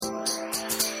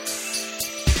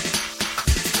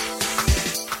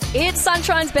It's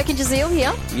Sunshine's Beck and Jazeel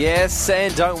here. Yes,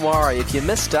 and don't worry, if you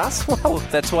missed us, well,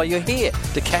 that's why you're here,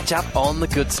 to catch up on the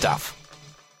good stuff.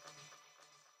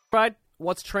 Right,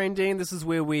 what's trending? This is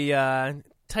where we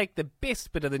take the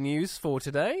best bit of the news for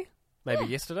today. Maybe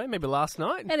yesterday, maybe last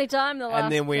night. Anytime the last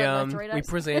and then we 3 days. we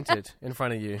present it in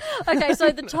front of you. Okay, so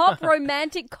the top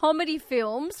romantic comedy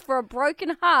films for a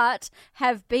broken heart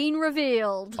have been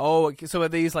revealed. Oh, so are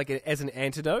these like as an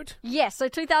antidote? Yes, so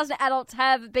 2,000 adults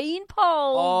have been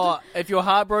polled. Oh, if you're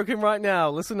heartbroken right now,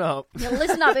 listen up. Yeah,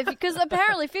 listen up, because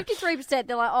apparently 53%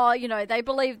 they're like, they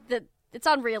believe that it's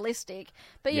unrealistic,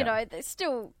 but they're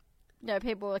still.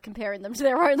 People are comparing them to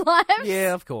their own lives.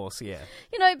 Yeah, of course, yeah.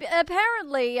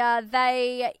 Apparently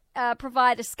they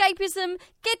provide escapism,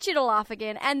 get you to laugh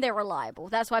again, and they're reliable.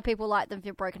 That's why people like them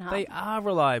for broken heart. They are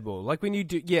reliable. Like when you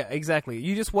do, yeah, exactly.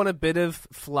 You just want a bit of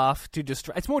fluff to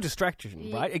distract. It's more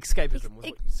distraction, right? Escapism was what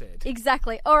you said.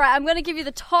 Exactly. All right, I'm going to give you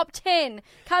the top 10.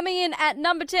 Coming in at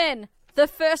number 10, The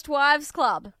First Wives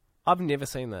Club. I've never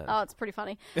seen that. Oh, it's pretty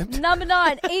funny. Number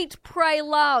 9, Eat, Pray,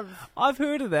 Love. I've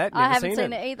heard of that. Never I haven't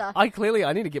seen it either.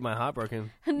 I need to get my heart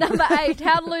broken. Number 8,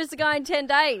 How to Lose a Guy in 10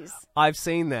 Days. I've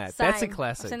seen that. Same. That's a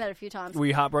classic. I've seen that a few times. Were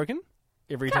you heartbroken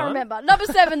every Can't time? remember. Number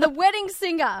 7, The Wedding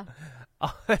Singer.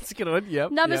 Oh, that's a good one.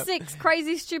 Yep. Number yep. 6,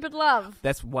 Crazy Stupid Love.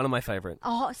 That's one of my favourite.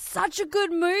 Oh, such a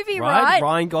good movie, right?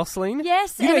 Ryan Gosling.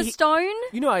 Yes, Emma Stone.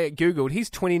 I Googled.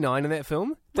 He's 29 in that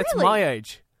film. That's Really? my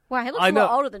age. Wow, he looks a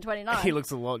lot older than 29. He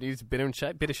looks a lot. He's better in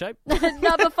shape. Better shape.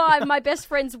 Number 5, My Best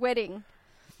Friend's Wedding.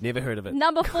 Never heard of it.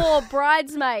 Number 4,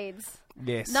 Bridesmaids.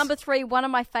 Yes. Number 3, one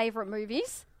of my favourite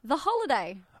movies, The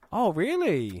Holiday. Oh,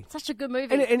 really? Such a good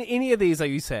movie. And any of these, are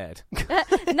you sad?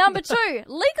 Number 2,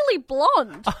 Legally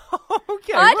Blonde.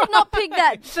 Okay, I did not pick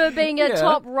that for being a Yeah.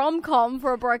 top rom-com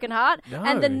for a broken heart. No.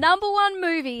 And the number 1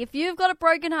 movie, if you've got a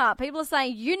broken heart, people are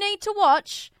saying you need to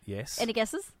watch. Yes. Any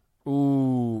guesses?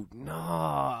 Ooh,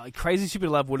 no. Crazy Stupid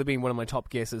Love would have been one of my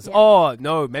top guesses. Yeah. Oh,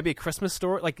 no. Maybe A Christmas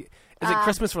Story? Like, is it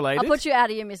Christmas related? I'll put you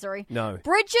out of your misery. No.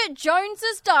 Bridget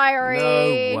Jones's Diary.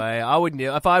 No way. I would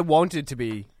if I wanted to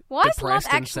be Why is Love depressed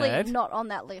and Actually sad. not on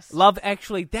that list? Love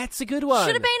Actually, that's a good one.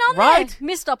 Should have been on right? there.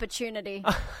 Missed opportunity.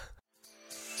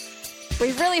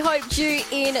 We really hoped you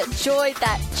enjoyed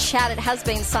that chat. It has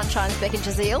been Sunshine's Beck and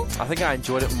Jazeel. I think I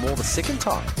enjoyed it more the second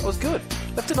time. It was good.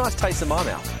 Left a nice taste in my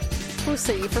mouth. We'll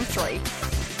see you from 3.